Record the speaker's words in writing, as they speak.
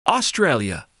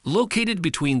Australia, located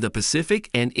between the Pacific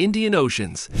and Indian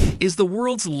Oceans, is the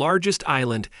world's largest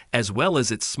island as well as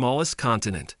its smallest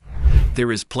continent.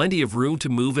 There is plenty of room to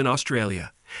move in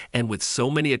Australia, and with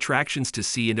so many attractions to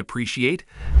see and appreciate,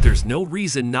 there's no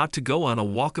reason not to go on a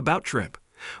walkabout trip.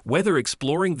 Whether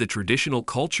exploring the traditional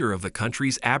culture of the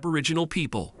country's Aboriginal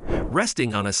people,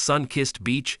 resting on a sun-kissed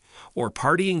beach, or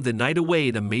partying the night away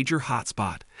at a major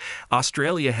hotspot,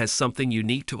 Australia has something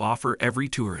unique to offer every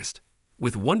tourist.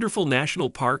 With wonderful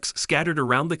national parks scattered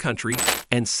around the country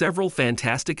and several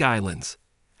fantastic islands.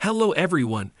 Hello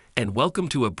everyone, and welcome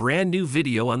to a brand new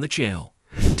video on the channel.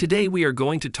 Today we are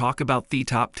going to talk about the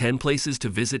top 10 places to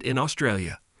visit in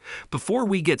Australia. Before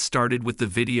we get started with the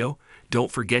video, don't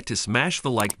forget to smash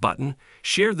the like button,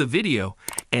 share the video,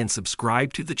 and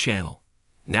subscribe to the channel.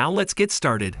 Now let's get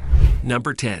started.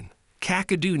 Number 10.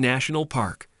 Kakadu National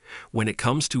Park. When it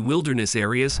comes to wilderness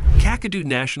areas, Kakadu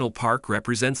National Park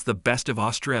represents the best of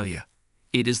Australia.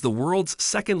 It is the world's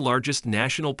second largest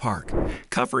national park,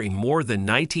 covering more than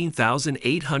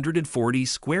 19,840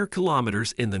 square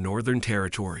kilometers in the Northern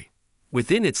Territory.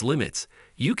 Within its limits,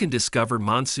 you can discover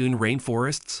monsoon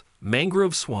rainforests,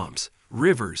 mangrove swamps,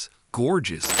 rivers,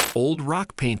 gorges, old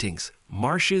rock paintings,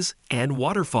 marshes, and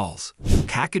waterfalls.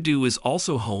 Kakadu is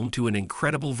also home to an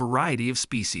incredible variety of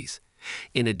species.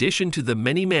 In addition to the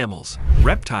many mammals,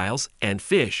 reptiles, and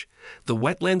fish, the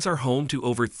wetlands are home to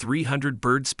over 300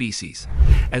 bird species,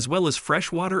 as well as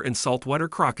freshwater and saltwater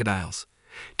crocodiles.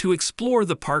 To explore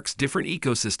the park's different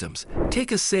ecosystems,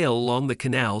 take a sail along the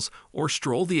canals or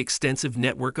stroll the extensive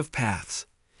network of paths.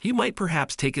 You might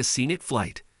perhaps take a scenic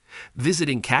flight.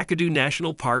 Visiting Kakadu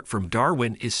National Park from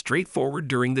Darwin is straightforward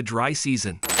during the dry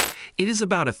season. It is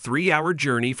about a 3-hour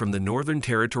journey from the Northern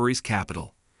Territory's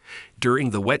capital.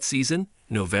 During the wet season,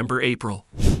 November-April,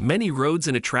 many roads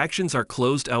and attractions are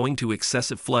closed owing to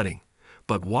excessive flooding,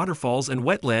 but waterfalls and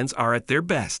wetlands are at their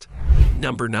best.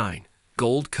 Number 9.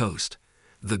 Gold Coast.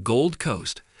 The Gold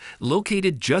Coast,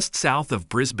 located just south of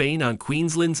Brisbane on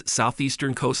Queensland's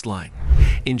southeastern coastline,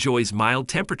 enjoys mild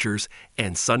temperatures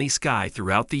and sunny sky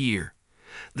throughout the year.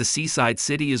 The seaside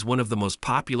city is one of the most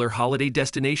popular holiday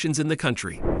destinations in the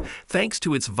country, thanks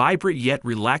to its vibrant yet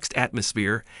relaxed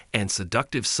atmosphere and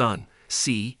seductive sun,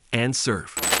 sea, and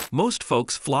surf. Most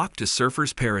folks flock to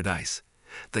Surfers' Paradise.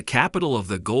 The capital of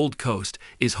the Gold Coast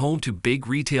is home to big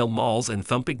retail malls and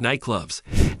thumping nightclubs,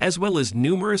 as well as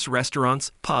numerous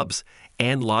restaurants, pubs,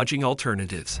 and lodging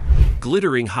alternatives.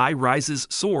 Glittering high-rises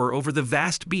soar over the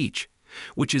vast beach,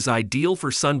 which is ideal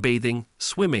for sunbathing,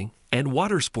 swimming, and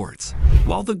water sports.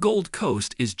 While the Gold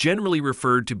Coast is generally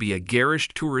referred to be a garish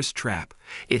tourist trap,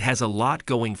 it has a lot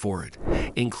going for it,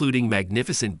 including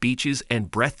magnificent beaches and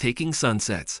breathtaking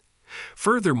sunsets.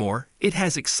 Furthermore, it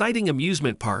has exciting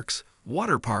amusement parks,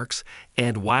 water parks,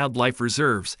 and wildlife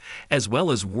reserves, as well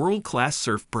as world-class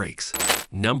surf breaks.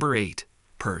 Number 8.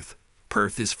 Perth.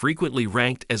 Perth is frequently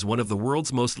ranked as one of the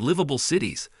world's most livable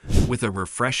cities, with a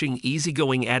refreshing,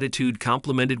 easygoing attitude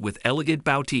complemented with elegant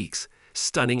boutiques,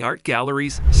 stunning art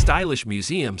galleries, stylish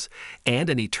museums, and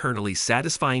an eternally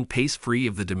satisfying pace free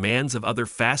of the demands of other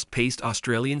fast-paced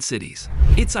Australian cities.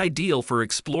 It's ideal for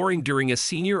exploring during a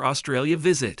senior Australia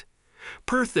visit.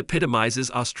 Perth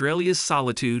epitomizes Australia's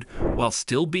solitude while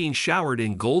still being showered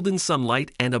in golden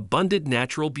sunlight and abundant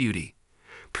natural beauty.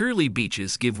 Pearly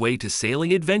beaches give way to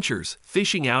sailing adventures,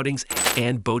 fishing outings,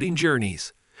 and boating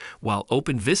journeys, while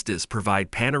open vistas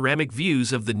provide panoramic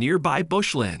views of the nearby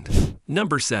bushland.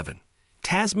 Number 7.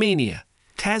 Tasmania.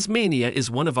 Tasmania is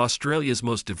one of Australia's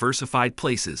most diversified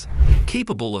places,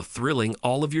 capable of thrilling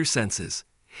all of your senses.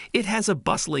 It has a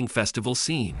bustling festival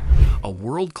scene, a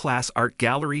world-class art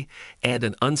gallery, and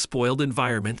an unspoiled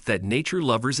environment that nature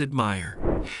lovers admire.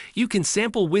 You can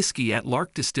sample whiskey at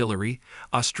Lark Distillery,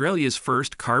 Australia's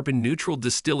first carbon-neutral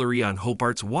distillery on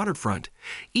Hobart's waterfront,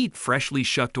 eat freshly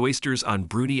shucked oysters on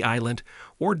Bruny Island,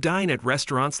 or dine at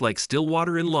restaurants like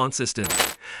Stillwater in Launceston,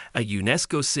 a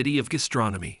UNESCO City of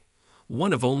Gastronomy,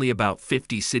 one of only about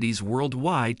 50 cities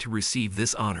worldwide to receive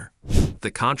this honor.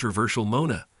 The controversial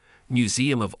Mona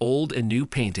Museum of Old and New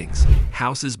Paintings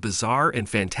houses bizarre and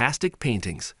fantastic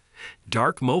paintings.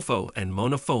 Dark Mofo and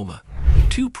Monofoma,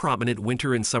 two prominent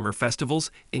winter and summer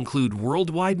festivals, include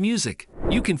worldwide music.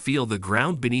 You can feel the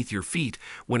ground beneath your feet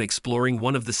when exploring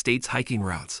one of the state's hiking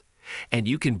routes, and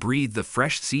you can breathe the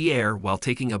fresh sea air while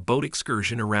taking a boat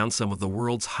excursion around some of the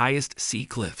world's highest sea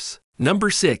cliffs. Number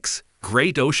 6.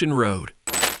 Great Ocean Road.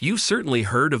 You've certainly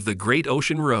heard of the Great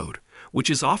Ocean Road, which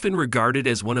is often regarded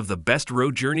as one of the best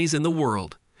road journeys in the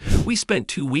world. We spent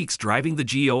 2 weeks driving the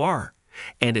GOR,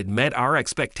 and it met our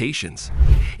expectations.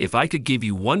 If I could give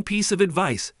you one piece of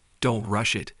advice, don't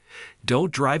rush it.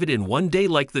 Don't drive it in one day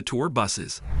like the tour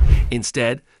buses.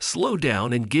 Instead, slow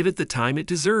down and give it the time it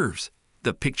deserves.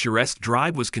 The picturesque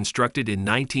drive was constructed in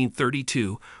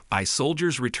 1932 by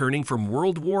soldiers returning from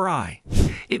World War I.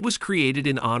 It was created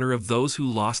in honor of those who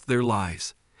lost their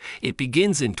lives. It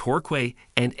begins in Torquay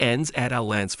and ends at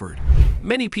Lansford.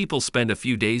 Many people spend a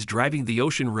few days driving the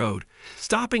ocean road,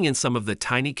 stopping in some of the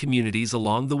tiny communities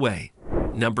along the way.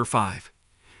 Number 5.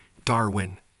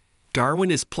 Darwin.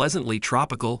 Darwin is pleasantly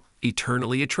tropical,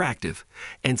 eternally attractive,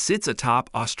 and sits atop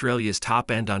Australia's top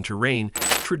end on terrain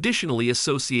traditionally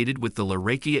associated with the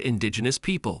Larrakia indigenous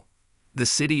people. The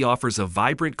city offers a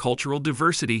vibrant cultural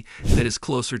diversity that is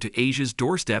closer to Asia's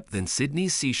doorstep than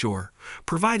Sydney's seashore,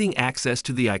 providing access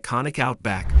to the iconic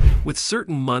outback, with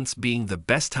certain months being the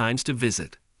best times to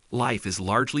visit. Life is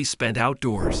largely spent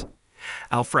outdoors.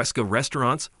 Alfresco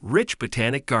restaurants, rich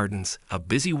botanic gardens, a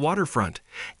busy waterfront,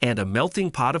 and a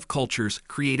melting pot of cultures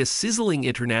create a sizzling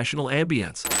international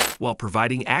ambience, while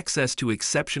providing access to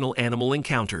exceptional animal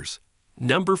encounters.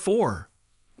 Number 4.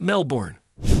 Melbourne.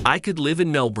 I could live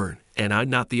in Melbourne, and I'm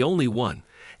not the only one,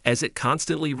 as it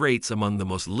constantly rates among the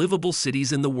most livable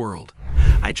cities in the world.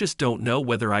 I just don't know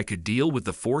whether I could deal with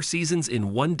the 4 seasons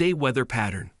in one-day weather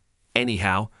pattern.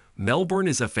 Anyhow, Melbourne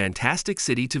is a fantastic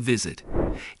city to visit.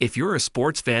 If you're a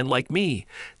sports fan like me,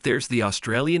 there's the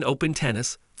Australian Open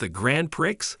Tennis, the Grand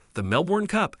Prix, the Melbourne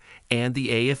Cup, and the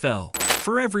AFL.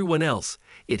 For everyone else,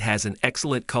 it has an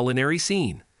excellent culinary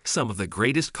scene, some of the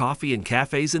greatest coffee and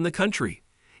cafes in the country,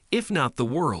 if not the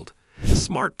world,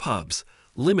 smart pubs,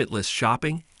 limitless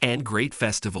shopping, and great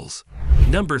festivals.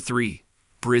 Number 3.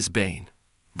 Brisbane.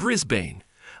 Brisbane,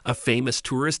 a famous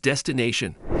tourist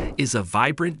destination, is a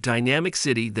vibrant, dynamic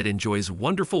city that enjoys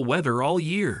wonderful weather all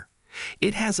year.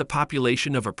 It has a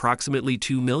population of approximately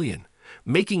 2 million,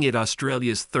 making it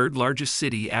Australia's 3rd largest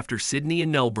city after Sydney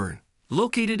and Melbourne.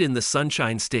 Located in the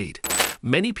Sunshine State,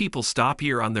 many people stop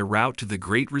here on their route to the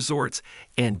great resorts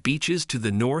and beaches to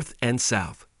the north and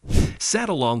south. Set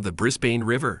along the Brisbane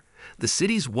River, the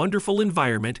city's wonderful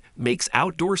environment makes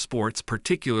outdoor sports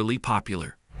particularly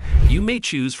popular. You may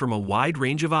choose from a wide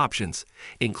range of options,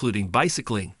 including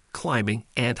bicycling, climbing,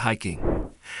 and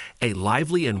hiking. A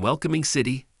lively and welcoming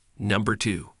city. Number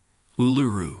 2.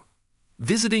 Uluru.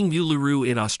 Visiting Uluru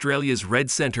in Australia's Red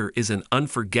Centre is an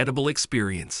unforgettable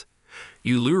experience.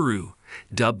 Uluru,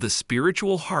 dubbed the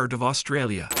spiritual heart of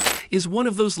Australia, is one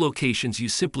of those locations you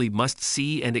simply must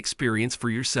see and experience for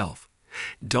yourself.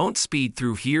 Don't speed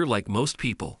through here like most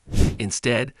people.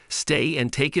 Instead, stay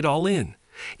and take it all in.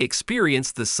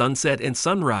 Experience the sunset and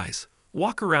sunrise,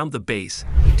 walk around the base,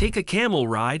 take a camel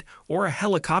ride or a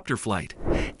helicopter flight,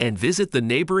 and visit the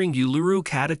neighboring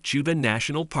𝐦𝐤𝐤𝐾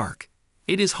National Park.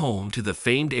 It is home to the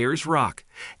famed Ayers Rock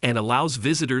and allows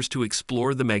visitors to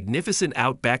explore the magnificent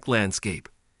outback landscape.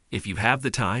 If you have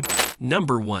the time.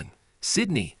 Number 1.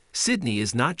 Sydney. Sydney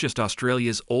is not just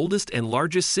Australia's oldest and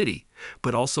largest city,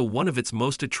 but also one of its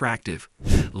most attractive.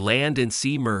 Land and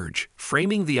sea merge,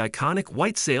 framing the iconic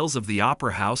white sails of the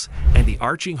Opera House and the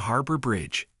arching Harbour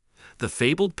Bridge. The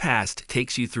fabled past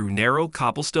takes you through narrow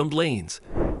cobblestone lanes,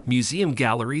 museum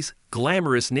galleries,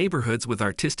 glamorous neighborhoods with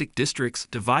artistic districts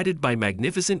divided by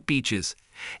magnificent beaches,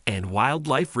 and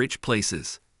wildlife-rich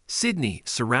places. Sydney,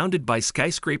 surrounded by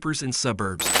skyscrapers and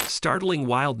suburbs, startling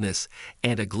wildness,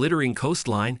 and a glittering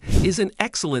coastline, is an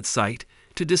excellent site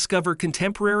to discover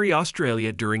contemporary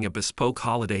Australia during a bespoke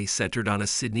holiday centered on a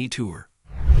Sydney tour.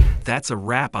 That's a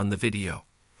wrap on the video.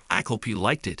 I hope you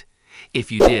liked it.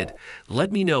 If you did,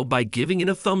 let me know by giving it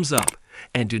a thumbs up,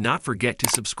 and do not forget to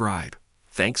subscribe.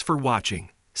 Thanks for watching.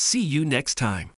 See you next time.